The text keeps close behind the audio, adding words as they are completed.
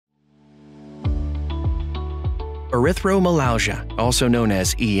Erythromelalgia, also known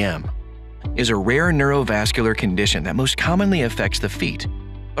as EM, is a rare neurovascular condition that most commonly affects the feet,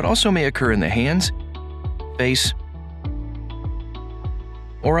 but also may occur in the hands, face,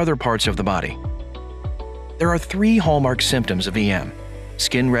 or other parts of the body. There are 3 hallmark symptoms of EM: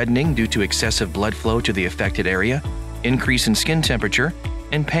 skin reddening due to excessive blood flow to the affected area, increase in skin temperature,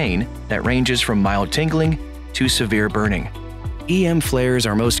 and pain that ranges from mild tingling to severe burning. EM flares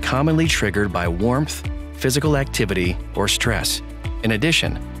are most commonly triggered by warmth, physical activity, or stress. In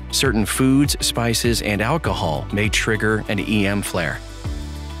addition, certain foods, spices, and alcohol may trigger an EM flare.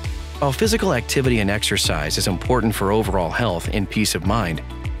 While physical activity and exercise is important for overall health and peace of mind,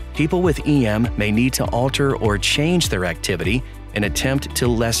 people with EM may need to alter or change their activity in an attempt to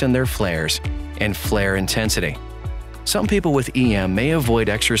lessen their flares and flare intensity. Some people with EM may avoid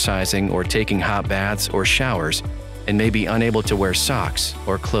exercising or taking hot baths or showers and may be unable to wear socks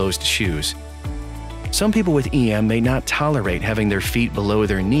or closed shoes. Some people with EM may not tolerate having their feet below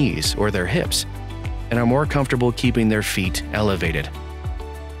their knees or their hips and are more comfortable keeping their feet elevated.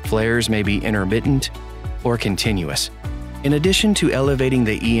 Flares may be intermittent or continuous. In addition to elevating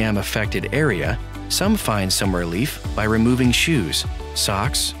the EM-affected area, some find some relief by removing shoes,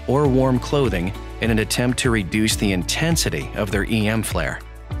 socks, or warm clothing in an attempt to reduce the intensity of their EM flare.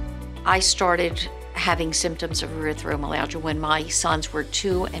 I started having symptoms of erythromelalgia when my sons were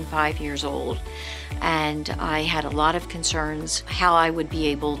 2 and 5 years old, and I had a lot of concerns how I would be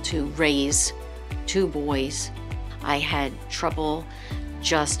able to raise 2 boys. I had trouble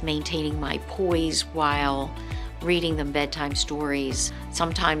just maintaining my poise while reading them bedtime stories.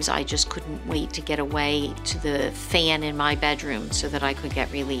 Sometimes I just couldn't wait to get away to the fan in my bedroom so that I could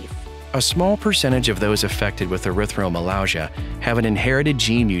get relief. A small percentage of those affected with erythromelalgia have an inherited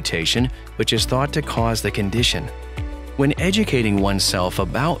gene mutation which is thought to cause the condition. When educating oneself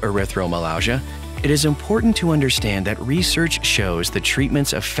about erythromelalgia, it is important to understand that research shows the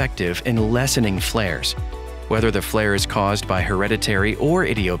treatment's effective in lessening flares. Whether the flare is caused by hereditary or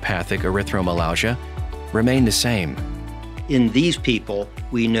idiopathic erythromelalgia remain the same. In these people,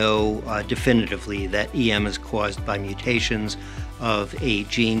 we know definitively that EM is caused by mutations of a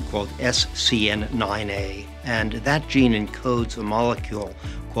gene called SCN9A, and that gene encodes a molecule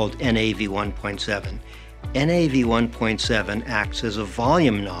called NAV1.7. NAV1.7 acts as a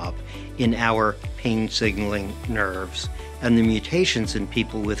volume knob in our pain signaling nerves, and the mutations in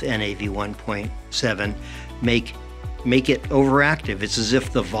people with NAV1.7 make it overactive. It's as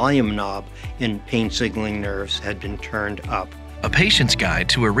if the volume knob in pain signaling nerves had been turned up. A patient's guide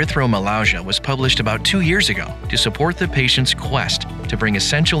to erythromelalgia was published about 2 years ago to support the patient's quest to bring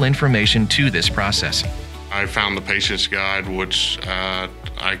essential information to this process. I found the patient's guide, which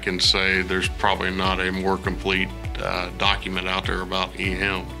I can say there's probably not a more complete document out there about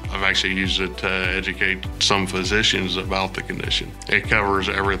EM. I've actually used it to educate some physicians about the condition. It covers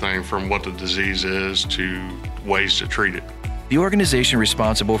everything from what the disease is to ways to treat it. The organization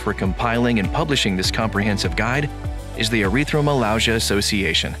responsible for compiling and publishing this comprehensive guide is the Erythromelalgia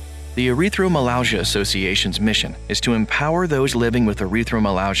Association. The Erythromelalgia Association's mission is to empower those living with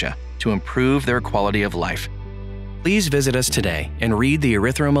erythromelalgia to improve their quality of life. Please visit us today and read the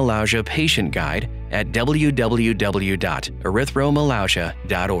Erythromelalgia Patient Guide at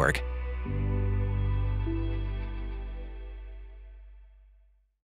www.erythromelalgia.org.